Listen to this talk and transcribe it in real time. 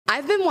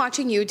I've been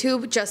watching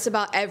YouTube just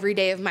about every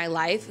day of my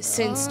life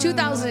since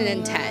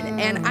 2010,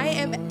 and I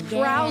am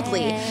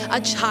proudly a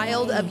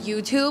child of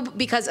YouTube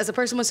because as a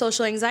person with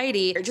social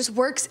anxiety, it just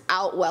works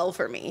out well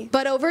for me.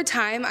 But over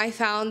time, I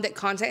found that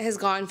content has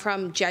gone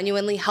from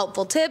genuinely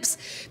helpful tips,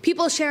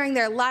 people sharing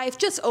their life,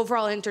 just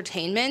overall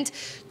entertainment,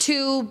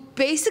 to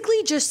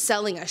basically just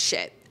selling us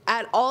shit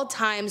at all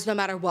times, no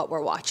matter what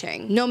we're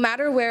watching. No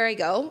matter where I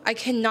go, I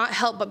cannot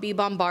help but be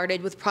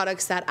bombarded with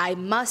products that I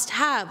must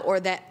have or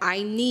that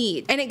I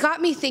need. And it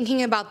got me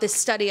thinking about this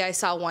study I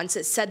saw once.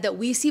 It said that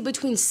we see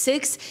between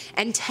 6,000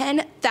 and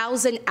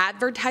 10,000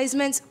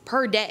 advertisements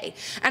per day.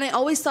 And I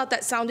always thought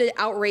that sounded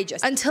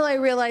outrageous until I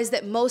realized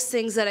that most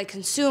things that I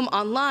consume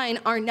online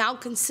are now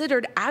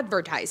considered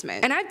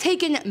advertisement. And I've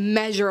taken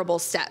measurable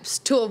steps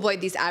to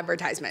avoid these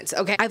advertisements,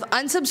 okay? I've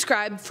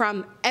unsubscribed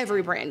from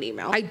every brand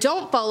email. I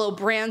don't follow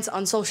brands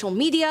on social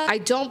media. I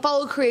don't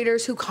follow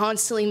creators who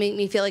constantly make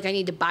me feel like I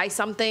need to buy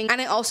something.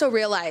 And I also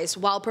realized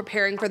while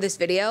preparing for this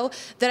video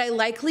that I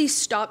likely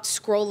stopped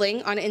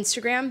scrolling on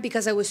Instagram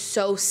because I was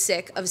so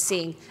sick of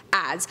seeing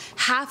ads.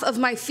 Half of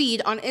my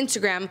feed on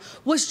Instagram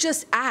was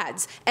just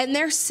ads, and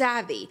they're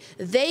savvy.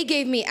 They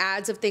gave me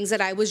ads of things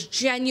that I was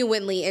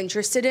genuinely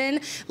interested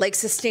in, like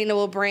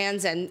sustainable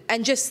brands and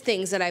just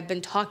things that I've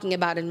been talking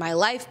about in my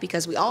life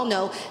because we all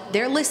know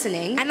they're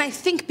listening. And I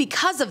think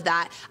because of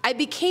that, I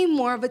became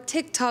more of a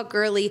TikTok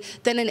girly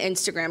than an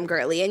Instagram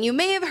girly. And you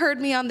may have heard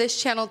me on this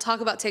channel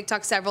talk about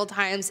TikTok several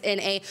times in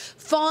a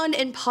fond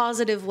and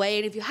positive way.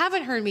 And if you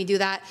haven't heard me do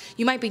that,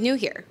 you might be new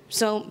here.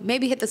 So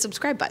maybe hit the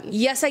subscribe button.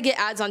 Yes, I get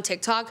ads on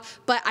TikTok,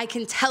 but I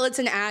can tell it's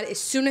an ad as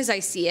soon as I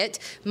see it.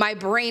 My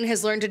brain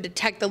has learned to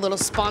detect the little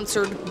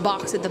sponsored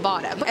box at the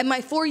bottom. And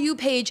my For You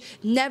page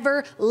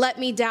never let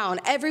me down.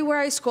 Everywhere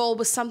I scroll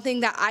was something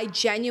that I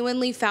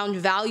genuinely found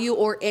value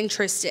or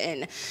interest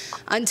in.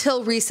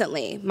 Until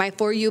recently, my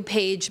For You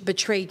page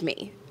betrayed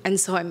me. And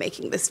so I'm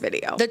making this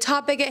video. The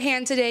topic at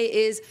hand today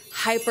is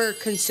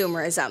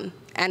hyper-consumerism.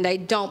 And I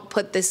don't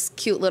put this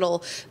cute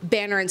little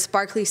banner and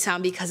sparkly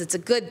sound because it's a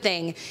good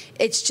thing.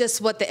 It's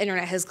just what the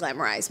internet has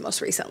glamorized most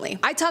recently.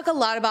 I talk a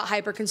lot about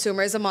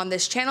hyperconsumerism on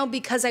this channel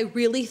because I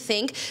really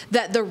think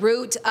that the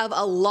root of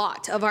a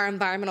lot of our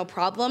environmental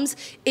problems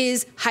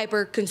is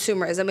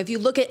hyperconsumerism. If you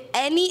look at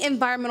any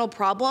environmental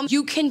problem,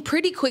 you can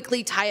pretty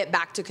quickly tie it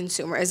back to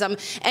consumerism,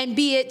 and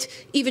be it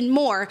even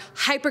more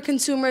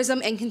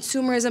hyperconsumerism and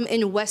consumerism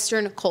in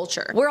Western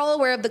culture. We're all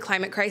aware of the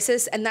climate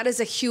crisis, and that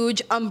is a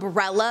huge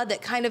umbrella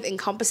that kind of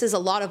encompasses a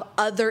lot of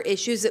other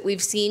issues that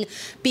we've seen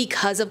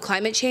because of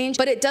climate change,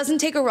 but it doesn't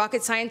take a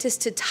rocket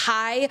scientist to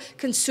tie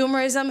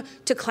consumerism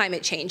to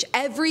climate change.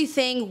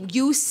 Everything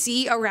you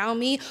see around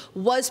me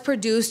was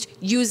produced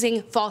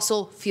using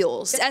fossil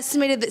fuels. It's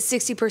estimated that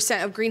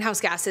 60% of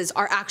greenhouse gases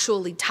are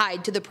actually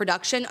tied to the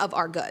production of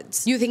our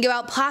goods. You think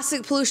about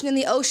plastic pollution in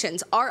the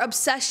oceans. Our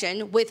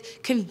obsession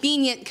with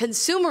convenient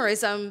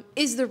consumerism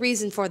is the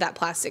reason for that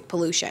plastic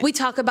pollution. We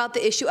talk about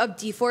the issue of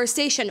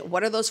deforestation.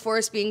 What are those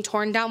forests being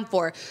torn down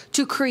for?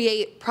 To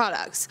create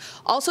products.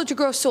 Also to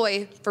grow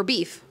soy for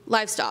beef,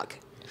 livestock,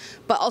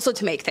 but also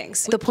to make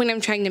things. The point I'm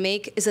trying to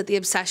make is that the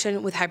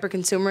obsession with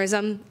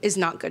hyperconsumerism is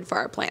not good for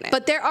our planet.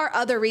 But there are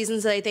other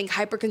reasons that I think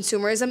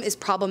hyperconsumerism is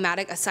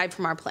problematic aside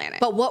from our planet.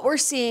 But what we're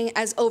seeing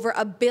as over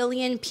 1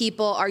 billion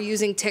people are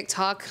using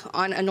TikTok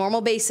on a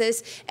normal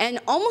basis, and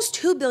almost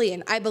 2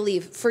 billion, I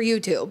believe, for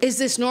YouTube, is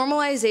this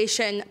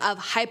normalization of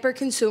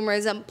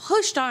hyperconsumerism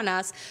pushed on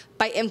us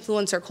by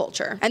influencer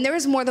culture. And there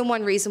is more than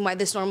one reason why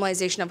this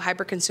normalization of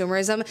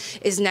hyperconsumerism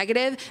is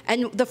negative,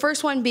 and the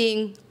first one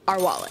being our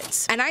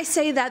wallets. And I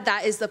say that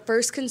that is the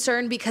first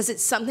concern because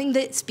it's something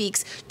that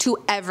speaks to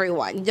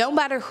everyone. No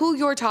matter who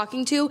you're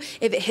talking to,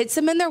 if it hits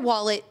them in their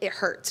wallet, it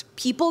hurts.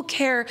 People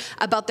care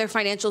about their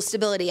financial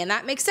stability, and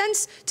that makes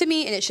sense to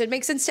me, and it should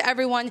make sense to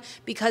everyone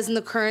because in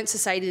the current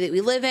society that we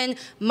live in,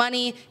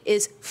 money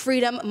is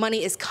freedom,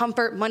 money is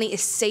comfort, money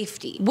is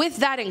safety. With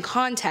that in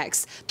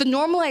context, the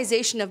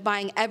normalization of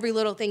buying every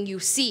little thing you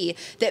see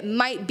that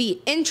might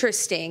be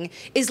interesting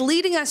is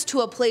leading us to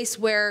a place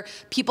where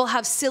people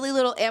have silly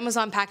little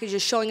Amazon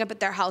packages showing up at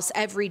their house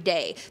every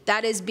day.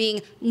 That is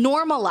being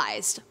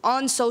normalized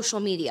on social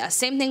media.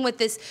 Same thing with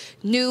this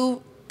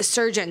new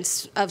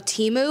resurgence of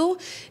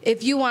Temu.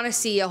 If you want to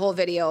see a whole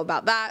video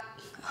about that,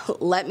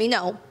 let me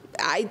know.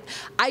 I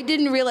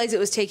didn't realize it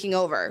was taking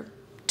over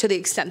to the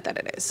extent that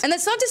it is. And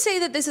that's not to say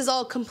that this is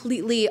all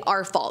completely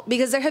our fault,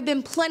 because there have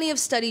been plenty of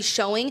studies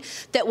showing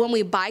that when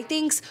we buy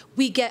things,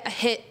 we get a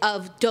hit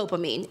of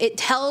dopamine. It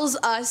tells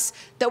us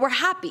that we're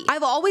happy.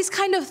 I've always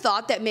kind of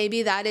thought that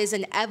maybe that is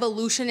an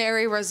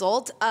evolutionary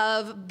result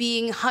of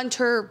being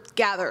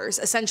hunter-gatherers,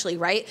 essentially,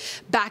 right?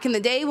 Back in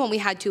the day when we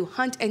had to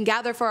hunt and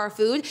gather for our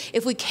food,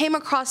 if we came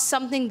across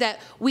something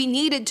that we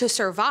needed to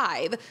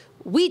survive,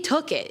 we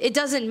took it. It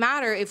doesn't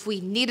matter if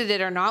we needed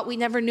it or not. We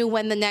never knew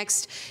when the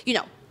next,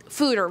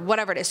 food or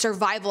whatever it is,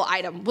 survival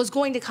item was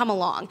going to come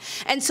along.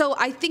 And so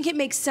I think it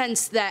makes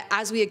sense that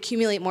as we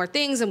accumulate more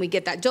things and we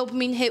get that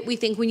dopamine hit, we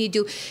think we need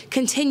to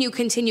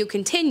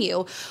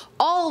continue.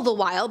 All the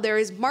while, there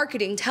is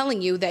marketing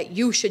telling you that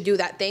you should do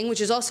that thing,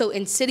 which is also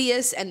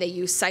insidious, and they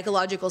use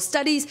psychological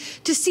studies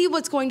to see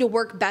what's going to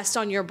work best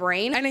on your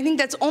brain. And I think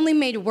that's only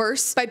made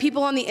worse by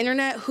people on the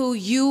internet who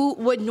you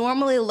would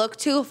normally look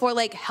to for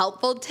like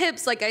helpful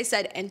tips, like I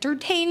said,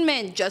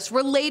 entertainment, just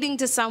relating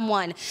to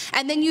someone.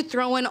 And then you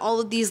throw in all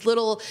of these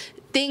little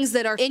things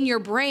that are in your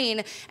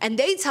brain and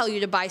they tell you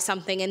to buy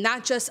something, and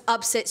that just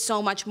ups it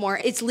so much more.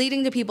 It's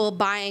leading to people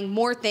buying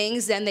more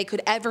things than they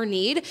could ever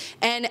need,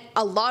 and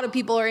a lot of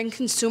people are in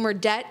consumer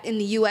debt in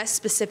the US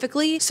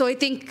specifically. So I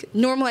think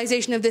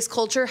normalization of this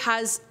culture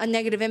has a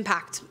negative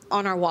impact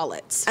on our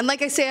wallets. And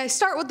like I say, I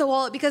start with the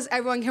wallet because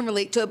everyone can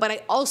relate to it, but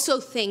I also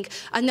think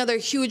another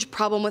huge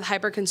problem with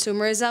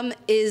hyperconsumerism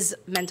is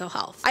mental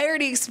health. I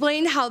already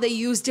explained how they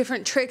use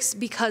different tricks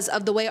because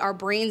of the way our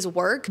brains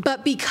work,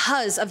 but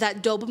because of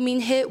that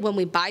dopamine hit when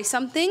we buy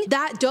something,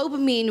 that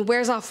dopamine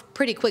wears off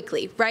pretty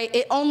quickly, right?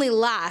 It only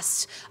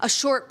lasts a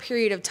short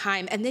period of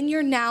time, and then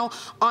you're now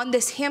on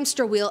this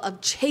hamster wheel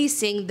of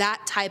chasing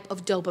that type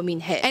of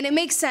dopamine hit. And it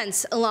makes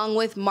sense, along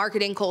with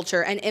marketing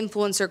culture and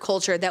influencer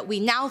culture, that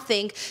we now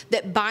think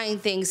that buying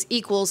things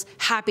equals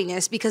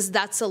happiness, because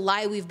that's a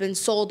lie we've been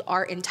sold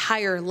our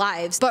entire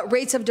lives. But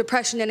rates of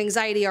depression and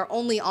anxiety are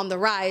only on the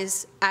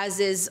rise,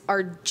 as is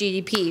our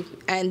GDP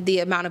and the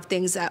amount of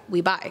things that we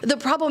buy. The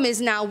problem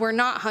is now we're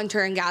not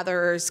hunter and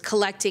gatherers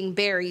collecting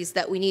berries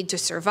that we need to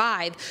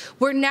survive.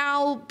 We're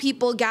now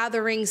people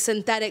gathering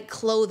synthetic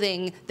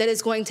clothing that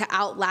is going to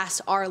outlast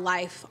our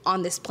life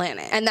on this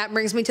planet. And that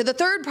brings me to the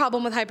third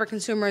problem with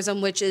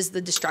hyperconsumerism, which is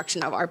the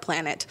destruction of our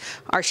planet,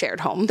 our shared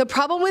home. The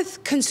problem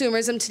with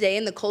consumerism today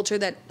and the culture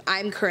that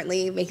I'm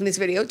currently making this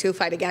video to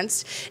fight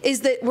against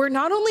is that we're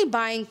not only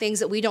buying things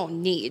that we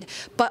don't need,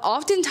 but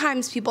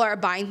oftentimes people are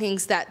buying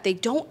things that they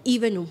don't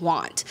even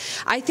want.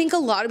 I think a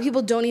lot of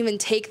people don't even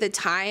take the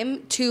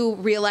time to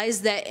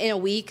realize that in a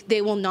week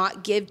they will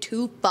not give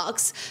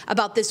 $2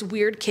 about this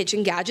weird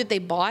kitchen gadget they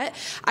bought.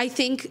 I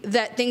think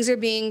that things are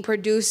being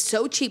produced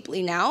so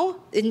cheaply now,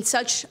 in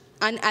such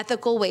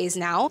unethical ways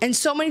now, and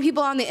so many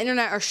people on the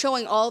internet are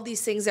showing all of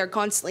these things they're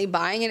constantly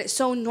buying, and it's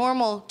so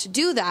normal to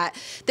do that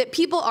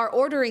people are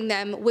ordering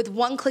them with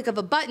one click of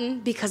a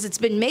button because it's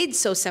been made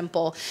so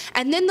simple.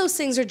 And then those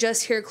things are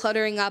just here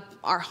cluttering up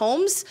our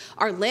homes,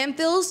 our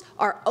landfills,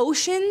 our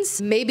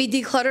oceans, maybe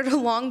decluttered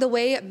along the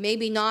way,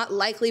 maybe not,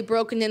 likely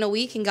broken in a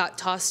week and got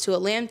tossed to a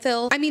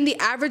landfill. I mean, the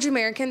average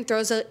American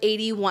throws out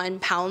 81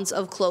 pounds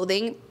of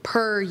clothing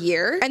per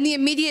year, and the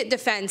immediate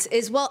defense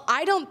is, well,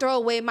 I don't throw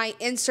away my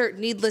insert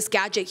needless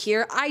gadget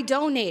here, I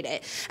donate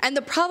it. And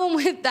the problem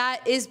with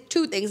that is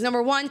two things.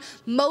 Number one,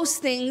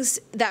 most things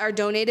that are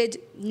donated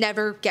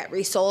never get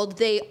resold.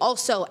 They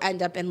also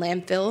end up in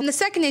landfill. And the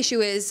second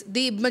issue is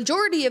the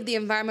majority of the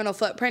environmental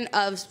footprint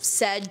of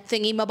said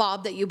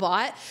thingy-mabob that you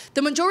bought,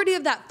 the majority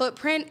of that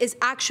footprint is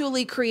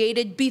actually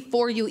created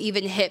before you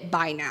even hit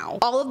buy now.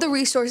 All of the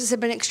resources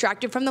have been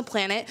extracted from the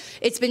planet.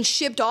 It's been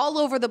shipped all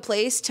over the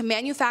place to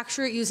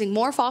manufacture it using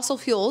more fossil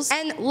fuels.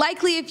 And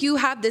likely if you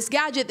have this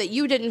gadget that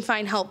you didn't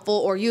find helpful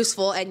or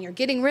useful and you're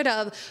getting rid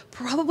of,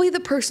 probably the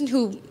person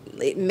who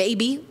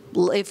maybe,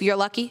 if you're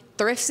lucky,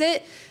 thrifts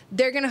it,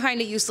 they're gonna find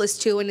it useless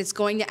too, and it's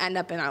going to end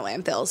up in our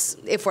landfills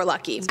if we're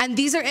lucky. And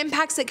these are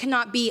impacts that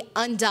cannot be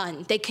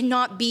undone. They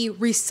cannot be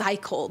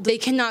recycled. They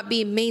cannot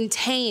be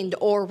maintained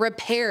or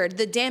repaired.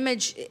 The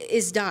damage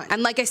is done.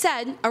 And like I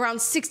said, around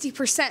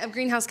 60% of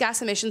greenhouse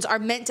gas emissions are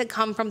meant to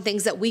come from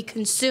things that we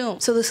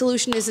consume. So the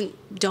solution isn't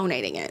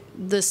donating it.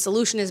 The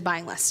solution is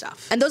buying less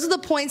stuff. And those are the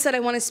points that I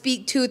wanna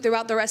speak to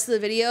throughout the rest of the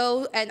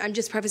video, and I'm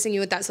just prefacing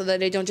you with that so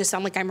that I don't just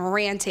sound like I'm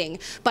ranting,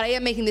 but I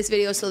am making this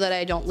video so that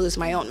I don't lose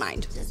my own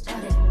mind.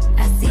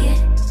 I see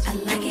it, I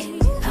like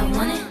it, I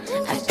want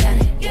it, I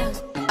got it, yeah.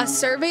 A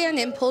survey on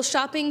impulse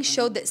shopping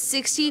showed that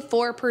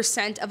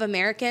 64% of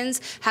Americans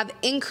have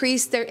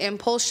increased their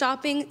impulse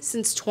shopping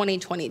since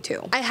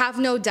 2022. I have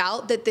no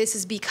doubt that this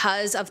is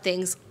because of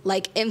things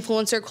like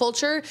influencer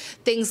culture,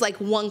 things like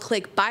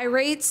one-click buy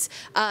rates,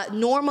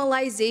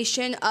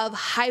 normalization of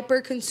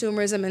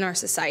hyper-consumerism in our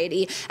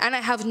society, and I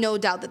have no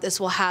doubt that this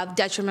will have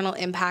detrimental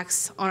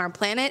impacts on our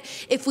planet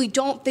if we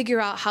don't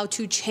figure out how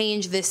to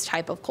change this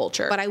type of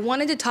culture. But I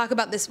wanted to talk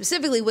about this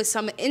specifically with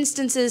some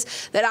instances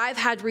that I've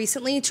had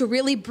recently to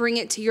really bring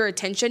it to your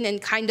attention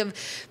and kind of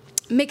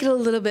make it a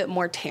little bit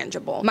more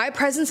tangible. My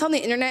presence on the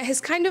internet has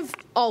kind of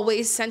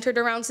always centered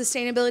around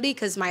sustainability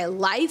because my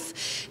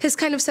life has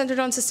kind of centered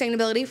on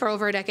sustainability for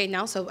over a decade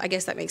now, so I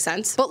guess that makes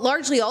sense. But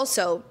largely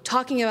also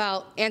talking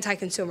about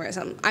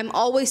anti-consumerism. I'm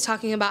always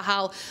talking about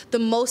how the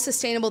most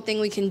sustainable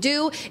thing we can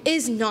do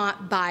is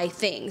not buy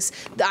things.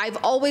 I've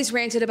always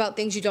ranted about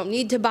things you don't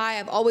need to buy.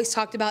 I've always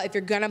talked about if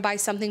you're gonna buy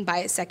something, buy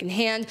it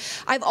secondhand.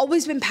 I've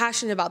always been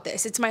passionate about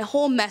this. It's my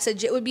whole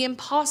message. It would be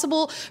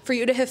impossible for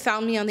you to have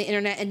found me on the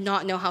internet and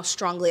not know how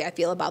strongly I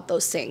feel about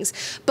those things.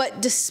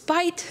 But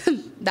despite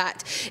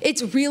that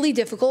it's really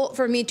difficult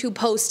for me to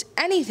post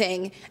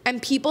anything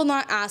and people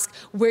not ask,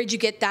 where'd you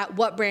get that?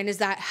 What brand is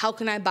that? How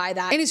can I buy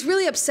that? And it's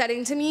really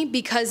upsetting to me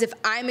because if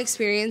I'm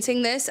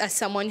experiencing this as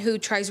someone who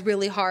tries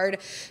really hard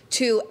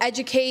to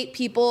educate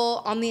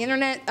people on the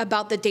internet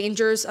about the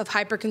dangers of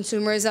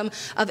hyperconsumerism,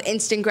 of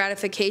instant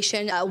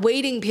gratification,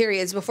 waiting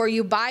periods before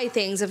you buy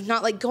things, of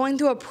not like going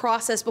through a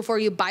process before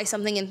you buy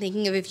something and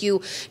thinking of if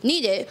you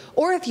need it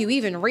or if you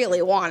even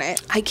really want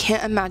it. I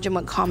can't imagine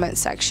what comment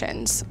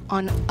sections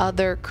on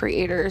other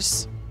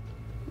creators'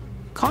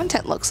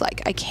 content looks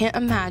like. I can't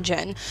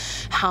imagine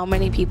how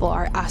many people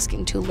are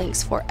asking to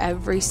links for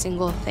every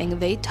single thing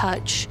they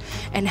touch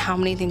and how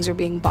many things are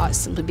being bought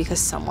simply because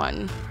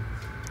someone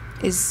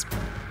is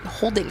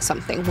holding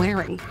something,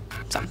 wearing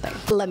something.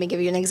 Let me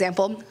give you an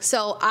example.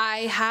 So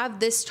I have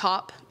this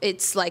top.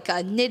 It's like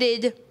a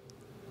knitted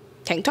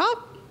tank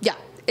top. Yeah,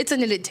 it's a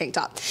knitted tank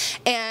top.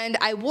 And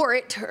I wore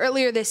it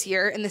earlier this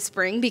year in the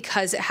spring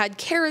because it had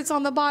carrots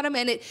on the bottom,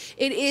 and it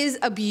is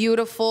a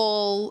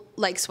beautiful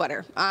like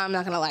sweater. I'm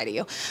not gonna lie to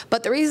you.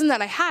 But the reason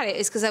that I had it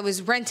is because I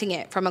was renting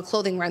it from a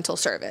clothing rental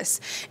service.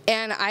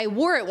 And I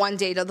wore it one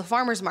day to the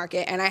farmer's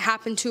market, and I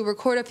happened to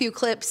record a few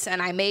clips,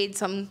 and I made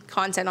some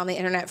content on the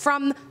internet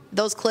from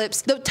those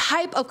clips. The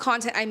type of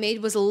content I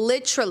made was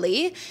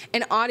literally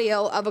an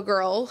audio of a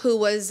girl who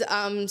was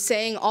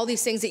saying all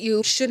these things that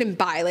you shouldn't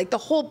buy. Like the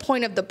whole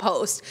point of the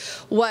post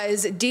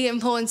was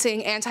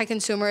de-influencing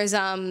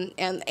anti-consumerism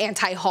and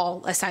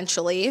anti-haul,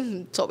 essentially.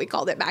 That's what we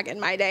called it back in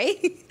my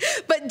day.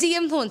 But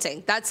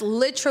de-influencing, that's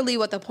literally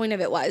what the point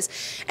of it was.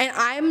 And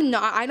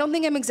I don't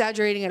think I'm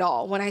exaggerating at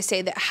all when I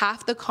say that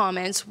half the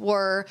comments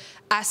were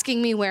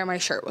asking me where my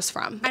shirt was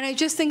from. And I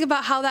just think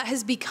about how that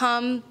has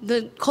become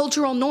the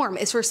cultural norm,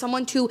 is for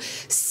someone to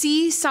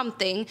see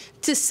something,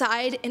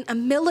 decide in a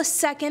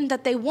millisecond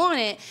that they want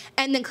it,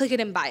 and then click it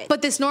and buy it.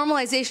 But this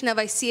normalization of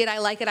I see it, I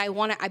like it, I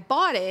want it, I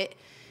bought it,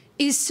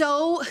 is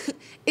so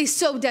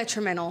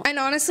detrimental. And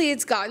honestly,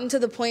 it's gotten to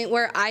the point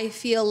where I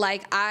feel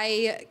like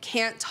I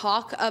can't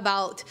talk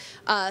about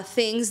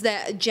things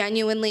that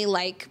genuinely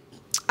like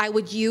I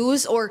would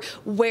use or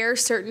wear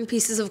certain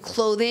pieces of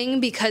clothing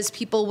because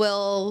people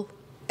will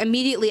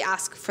immediately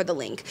ask for the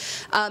link.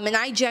 And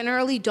I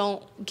generally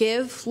don't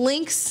give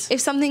links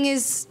if something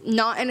is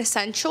not an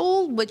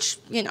essential, which,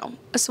 you know,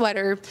 a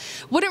sweater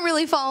wouldn't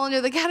really fall under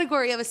the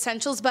category of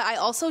essentials, but I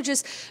also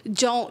just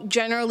don't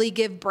generally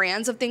give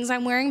brands of things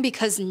I'm wearing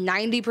because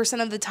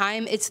 90% of the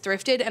time it's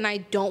thrifted and I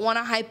don't want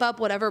to hype up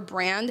whatever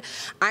brand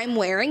I'm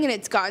wearing. And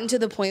it's gotten to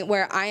the point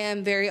where I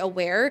am very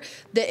aware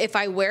that if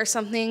I wear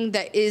something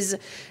that is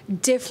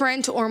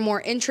different or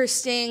more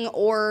interesting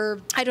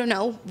or, I don't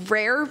know,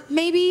 rare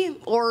maybe,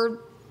 or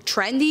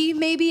trendy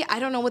maybe, I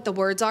don't know what the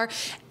words are,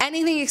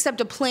 anything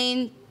except a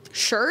plain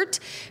shirt,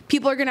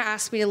 people are gonna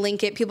ask me to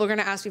link it, people are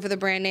gonna ask me for the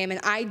brand name,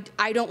 and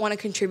I don't wanna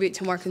contribute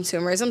to more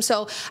consumerism.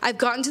 So I've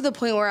gotten to the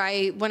point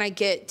where when I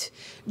get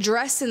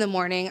dressed in the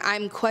morning,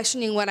 I'm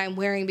questioning what I'm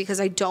wearing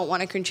because I don't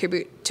wanna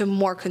contribute to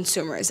more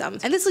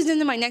consumerism. And this leads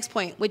into my next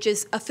point, which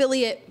is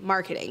affiliate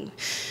marketing.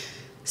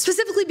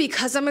 Specifically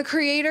because I'm a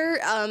creator,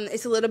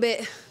 it's a little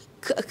bit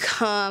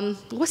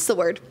what's the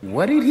word?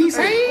 What did he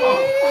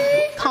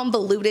say?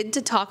 Convoluted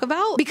to talk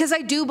about, because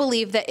I do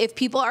believe that if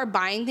people are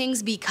buying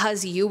things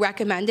because you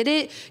recommended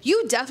it,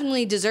 you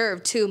definitely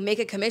deserve to make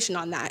a commission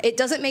on that. It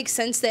doesn't make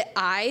sense that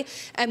I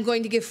am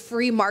going to give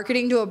free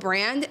marketing to a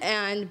brand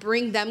and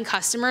bring them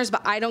customers,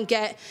 but I don't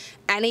get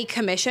any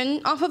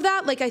commission off of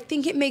that. Like, I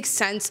think it makes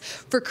sense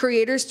for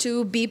creators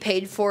to be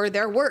paid for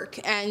their work,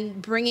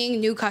 and bringing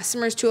new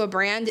customers to a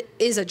brand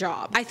is a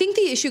job. I think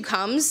the issue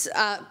comes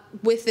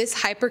with this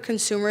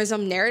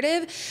hyper-consumerism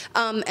narrative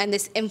and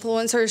this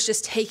influencers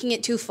just taking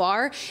it too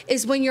far,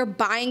 is when you're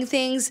buying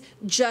things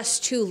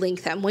just to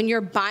link them, when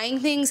you're buying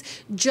things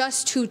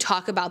just to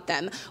talk about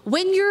them.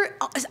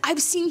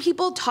 I've seen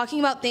people talking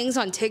about things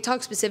on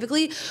TikTok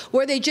specifically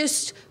where they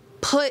just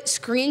put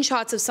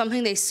screenshots of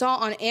something they saw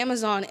on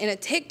Amazon in a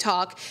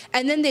TikTok,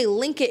 and then they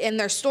link it in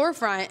their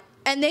storefront,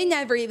 and they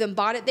never even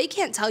bought it. They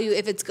can't tell you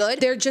if it's good.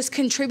 They're just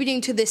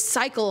contributing to this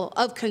cycle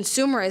of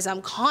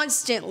consumerism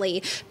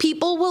constantly.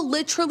 People will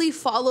literally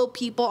follow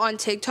people on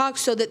TikTok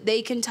so that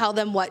they can tell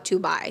them what to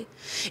buy.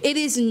 It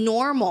is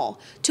normal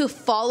to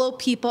follow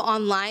people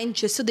online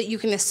just so that you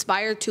can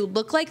aspire to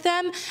look like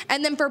them,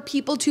 and then for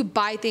people to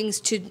buy things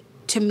to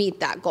meet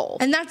that goal.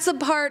 And that's the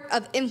part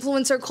of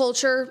influencer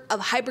culture, of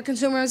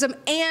hyperconsumerism,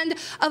 and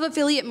of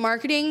affiliate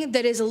marketing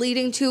that is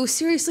leading to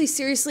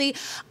seriously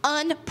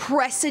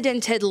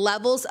unprecedented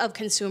levels of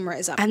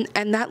consumerism.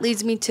 And that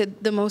leads me to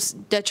the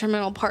most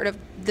detrimental part of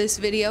this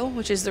video,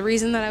 which is the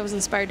reason that I was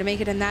inspired to make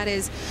it, and that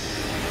is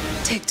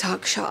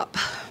TikTok shop.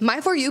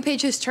 My For You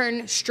page has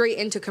turned straight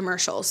into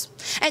commercials,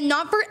 and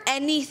not for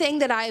anything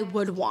that I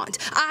would want.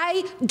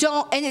 I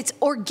don't, and it's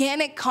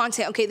organic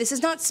content. Okay, this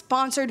is not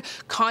sponsored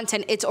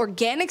content. It's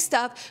organic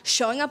stuff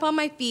showing up on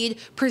my feed,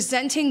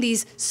 presenting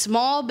these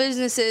small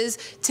businesses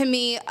to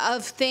me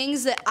of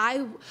things that I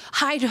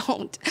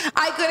couldn't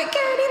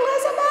care any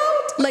less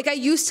about. Like, I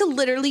used to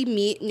literally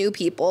meet new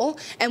people,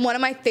 and one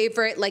of my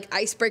favorite like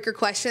icebreaker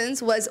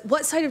questions was,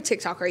 what side of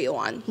TikTok are you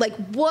on? Like,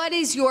 what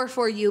is your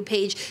For You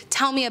page?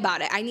 Tell me about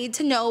it. I need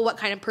to know what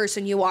kind of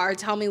person you are.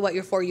 Tell me what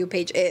your For You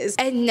page is.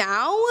 And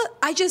now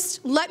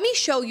let me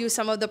show you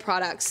some of the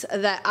products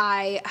that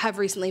I have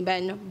recently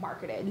been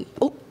marketed.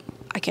 Oh,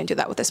 I can't do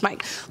that with this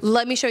mic.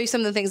 Let me show you some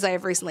of the things I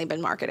have recently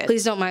been marketed.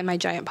 Please don't mind my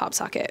giant pop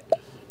socket.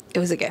 It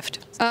was a gift.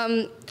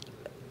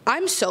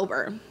 I'm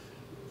sober.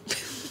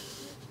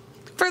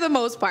 For the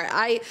most part,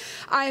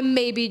 I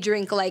maybe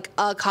drink like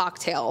a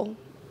cocktail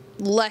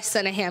less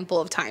than a handful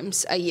of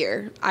times a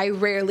year. I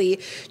rarely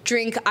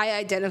drink. I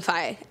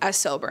identify as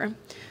sober.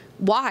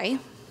 Why?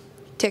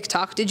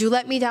 TikTok, did you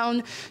let me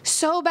down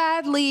so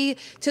badly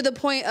to the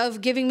point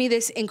of giving me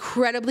this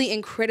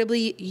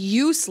incredibly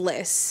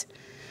useless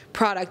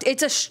product?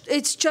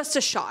 It's just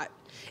a shot.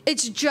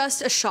 It's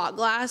just a shot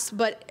glass,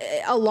 but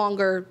a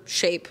longer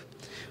shape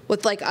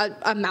with like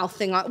a mouth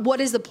thing on.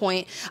 What is the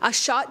point? A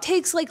shot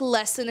takes like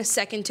less than a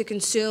second to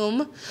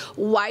consume.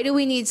 Why do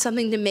we need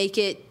something to make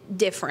it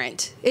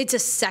different? It's a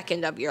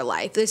second of your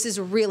life. This is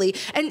really,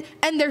 and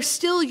they're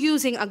still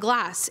using a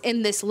glass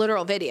in this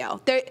literal video.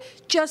 They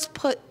just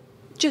put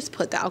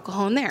the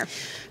alcohol in there.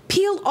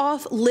 Peel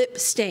off lip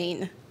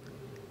stain.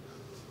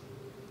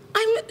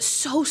 I'm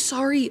so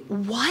sorry,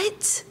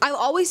 what? I've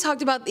always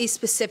talked about these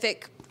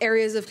specific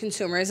areas of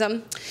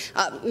consumerism,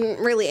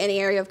 really any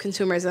area of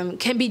consumerism,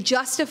 can be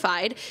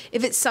justified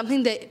if it's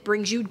something that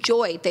brings you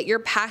joy, that you're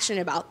passionate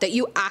about, that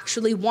you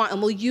actually want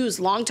and will use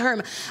long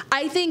term.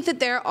 I think that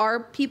there are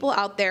people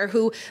out there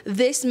who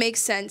this makes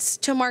sense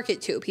to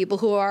market to, people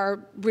who are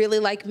really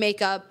like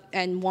makeup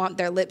and want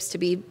their lips to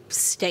be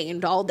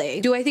stained all day.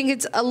 Do I think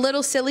it's a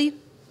little silly?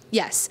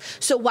 Yes.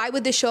 So why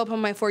would this show up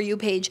on my For You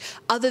page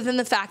other than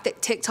the fact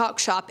that TikTok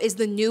Shop is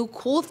the new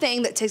cool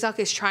thing that TikTok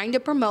is trying to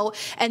promote,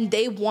 and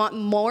they want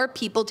more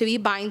people to be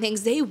buying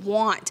things they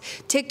want.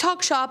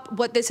 TikTok Shop,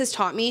 what this has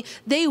taught me,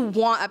 they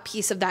want a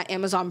piece of that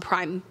Amazon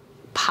Prime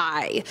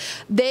pie.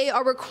 They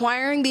are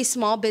requiring these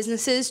small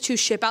businesses to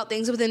ship out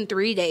things within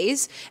 3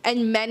 days,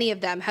 and many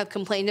of them have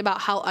complained about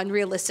how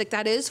unrealistic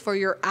that is for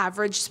your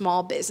average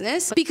small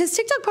business, because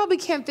TikTok probably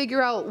can't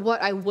figure out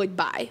what I would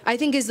buy, I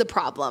think is the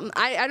problem.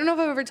 I don't know if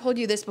I've ever told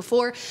you this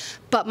before,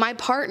 but my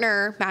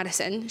partner,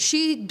 Madison,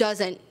 she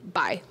doesn't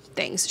buy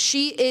things.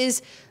 She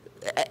is,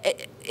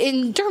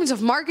 in terms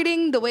of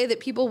marketing, the way that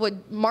people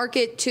would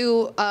market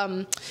to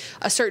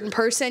a certain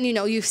person, you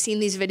know, you've seen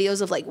these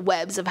videos of like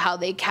webs of how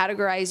they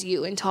categorize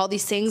you into all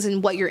these things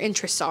and what your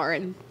interests are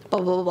and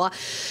blah, blah, blah, blah.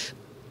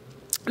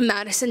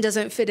 Madison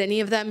doesn't fit any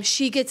of them.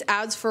 She gets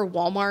ads for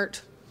Walmart,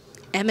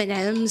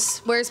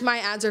 M&Ms, whereas my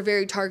ads are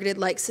very targeted,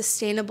 like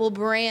sustainable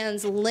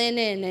brands,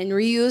 linen and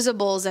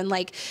reusables, and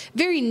like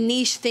very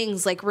niche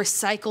things like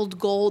recycled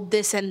gold,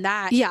 this and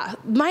that. Yeah,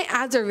 my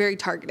ads are very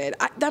targeted.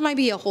 That might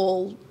be a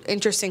whole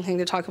interesting thing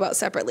to talk about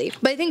separately.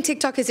 But I think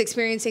TikTok is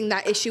experiencing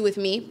that issue with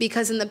me,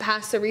 because in the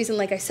past, the reason,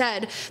 like I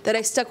said, that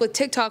I stuck with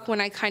TikTok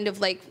when I kind of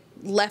like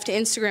left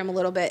Instagram a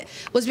little bit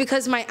was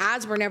because my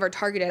ads were never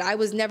targeted. I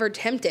was never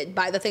tempted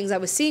by the things I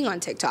was seeing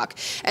on TikTok.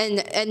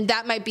 And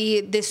that might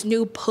be this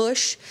new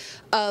push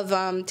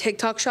of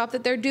TikTok Shop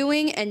that they're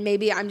doing, and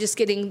maybe I'm just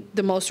getting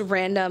the most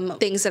random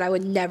things that I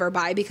would never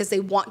buy because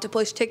they want to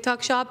push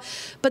TikTok Shop,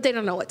 but they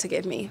don't know what to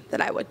give me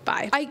that I would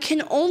buy. I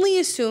can only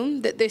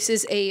assume that this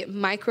is a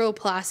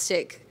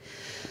microplastic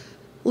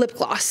lip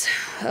gloss,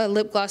 a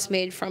lip gloss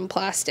made from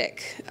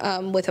plastic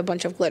with a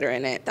bunch of glitter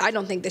in it. I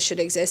don't think this should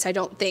exist. I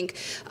don't think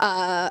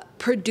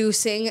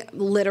producing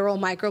literal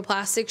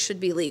microplastics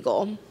should be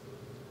legal.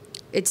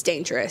 It's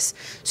dangerous.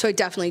 So I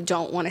definitely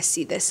don't want to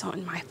see this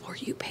on my For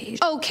You page.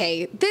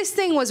 Okay, this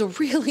thing was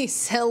really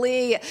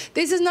silly.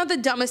 This is not the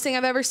dumbest thing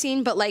I've ever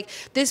seen, but like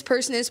this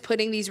person is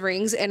putting these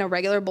rings in a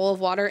regular bowl of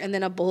water and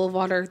then a bowl of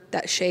water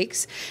that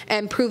shakes,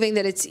 and proving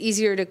that it's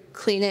easier to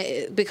clean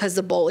it because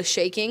the bowl is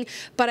shaking.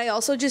 But I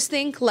also just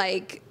think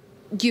like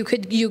you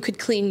could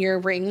clean your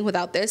ring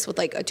without this with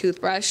like a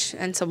toothbrush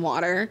and some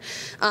water.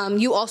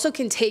 You also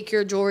can take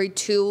your jewelry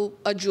to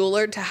a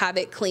jeweler to have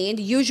it cleaned,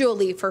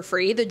 usually for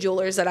free. The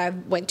jewelers that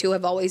I've went to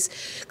have always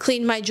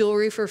cleaned my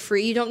jewelry for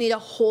free. You don't need a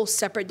whole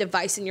separate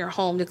device in your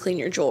home to clean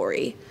your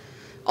jewelry.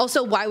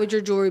 Also, why would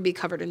your jewelry be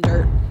covered in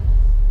dirt?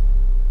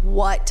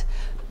 What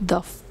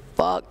the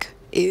fuck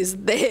is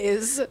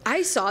this?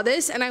 I saw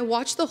this and I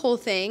watched the whole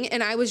thing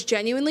and I was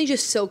genuinely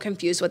just so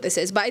confused what this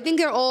is. But I think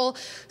they're all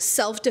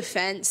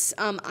self-defense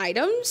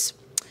items,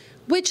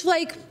 which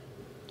like,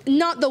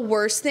 not the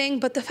worst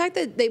thing, but the fact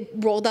that they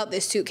rolled out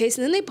this suitcase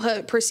and then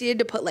they proceeded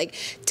to put like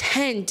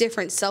 10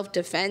 different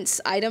self-defense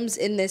items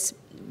in this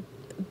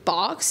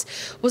box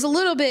was a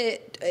little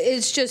bit,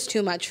 it's just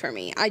too much for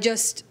me.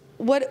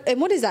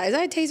 What is that? Is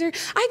that a taser?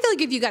 I feel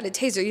like if you got a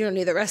taser, you don't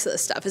need the rest of the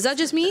stuff. Is that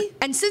just me?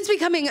 And since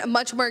becoming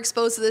much more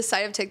exposed to this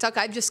side of TikTok,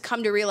 I've just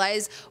come to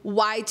realize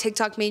why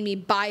TikTok made me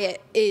buy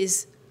it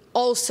is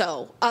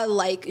also a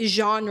like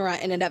genre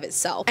in and of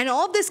itself. And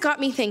all of this got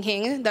me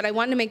thinking that I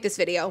wanted to make this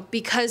video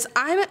because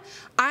I'm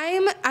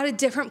at a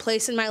different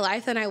place in my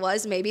life than I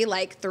was maybe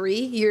like 3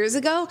 years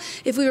ago,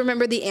 if we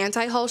remember the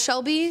anti-haul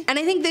Shelby. And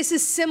I think this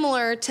is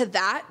similar to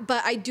that,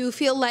 but I do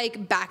feel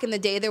like back in the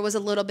day there was a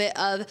little bit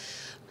of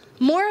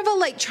more of a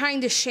like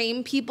trying to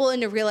shame people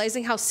into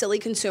realizing how silly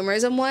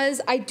consumerism was.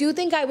 I do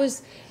think I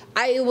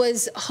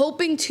was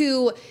hoping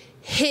to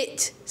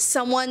hit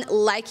someone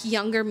like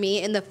younger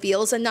me in the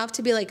feels enough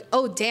to be like,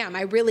 oh damn,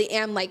 I really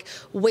am like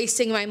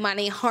wasting my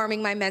money,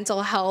 harming my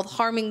mental health,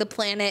 harming the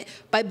planet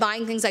by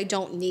buying things I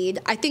don't need.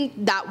 I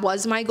think that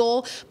was my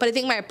goal, but I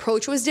think my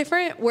approach was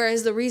different.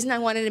 Whereas the reason I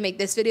wanted to make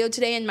this video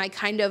today and my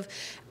kind of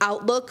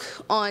outlook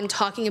on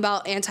talking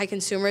about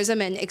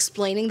anti-consumerism and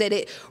explaining that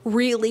it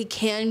really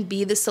can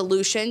be the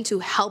solution to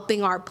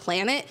helping our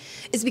planet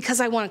is because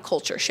I want a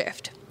culture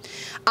shift.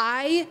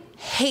 I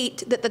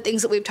hate that the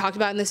things that we've talked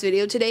about in this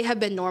video today have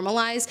been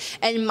normalized,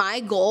 and my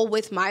goal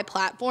with my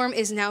platform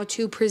is now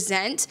to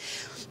present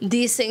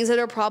these things that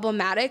are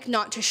problematic,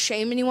 not to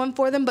shame anyone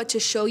for them, but to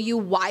show you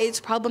why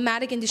it's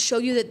problematic and to show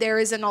you that there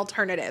is an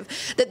alternative,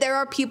 that there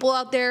are people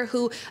out there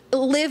who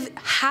live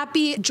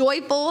happy,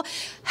 joyful,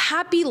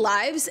 happy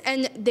lives,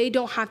 and they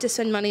don't have to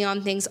spend money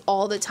on things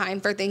all the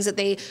time for things that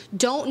they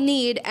don't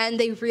need and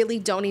they really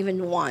don't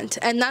even want.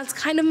 And that's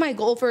kind of my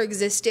goal for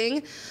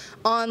existing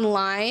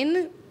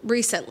online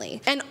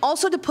recently. And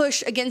also to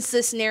push against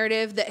this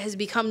narrative that has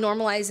become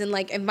normalized in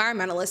like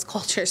environmentalist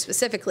culture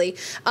specifically,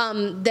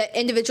 that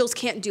individuals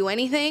can't do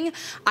anything.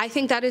 I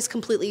think that is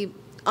completely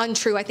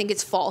untrue. I think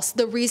it's false.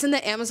 The reason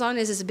that Amazon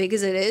is as big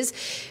as it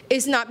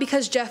is not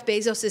because Jeff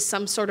Bezos is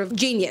some sort of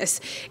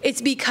genius.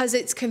 It's because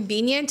it's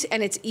convenient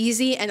and it's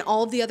easy and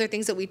all of the other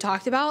things that we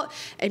talked about,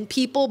 and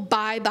people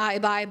buy.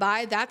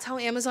 That's how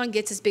Amazon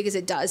gets as big as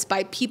it does,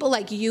 by people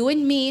like you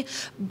and me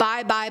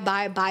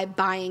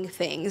buying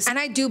things. And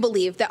I do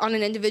believe that on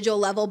an individual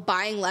level,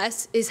 buying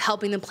less is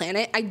helping the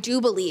planet. I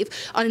do believe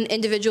on an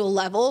individual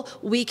level,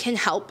 we can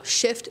help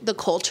shift the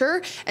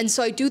culture. And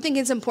so I do think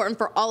it's important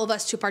for all of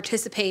us to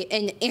participate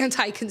in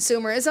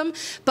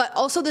anti-consumerism, but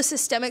also the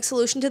systemic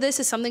solution to this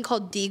is something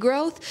called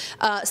degrowth,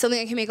 something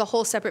I can make a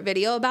whole separate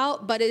video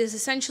about, but it is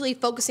essentially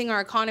focusing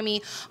our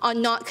economy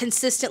on not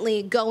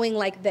consistently going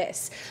like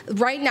this.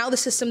 Right now, the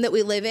system that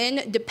we live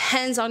in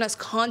depends on us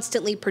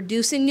constantly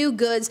producing new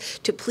goods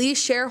to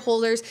please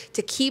shareholders,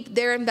 to keep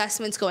their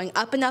investments going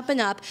up and up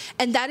and up,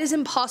 and that is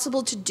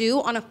impossible to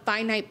do on a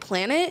finite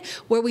planet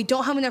where we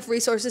don't have enough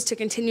resources to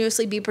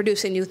continuously be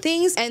producing new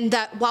things, and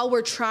that while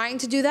we're trying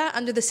to do that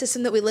under the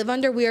system that we live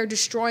under, we are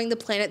destroying the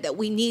planet that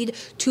we need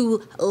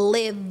to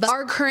live.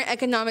 Our current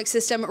economic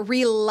system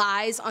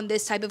relies on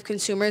this type of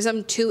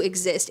consumerism to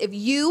exist. If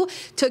you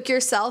took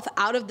yourself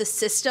out of the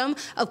system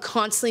of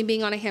constantly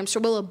being on a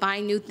hamster wheel of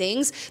buying new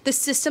things, the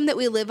system that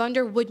we live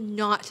under would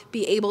not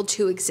be able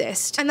to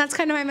exist. And that's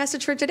kind of my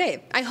message for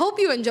today. I hope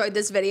you enjoyed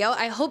this video.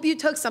 I hope you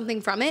took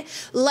something from it.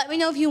 Let me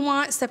know if you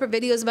want separate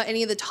videos about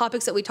any of the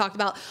topics that we talked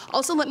about.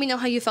 Also, let me know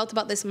how you felt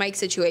about this mic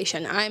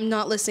situation. I'm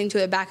not listening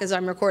to it back as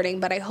I'm recording,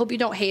 but I hope you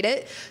don't hate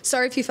it.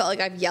 Sorry if you felt like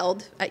I've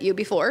yelled at you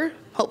before.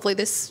 Hopefully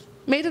this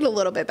made it a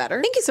little bit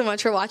better. Thank you so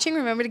much for watching.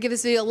 Remember to give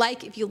this video a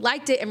like if you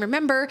liked it, and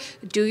remember,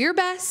 do your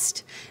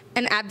best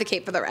and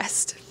advocate for the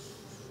rest.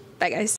 Bye guys.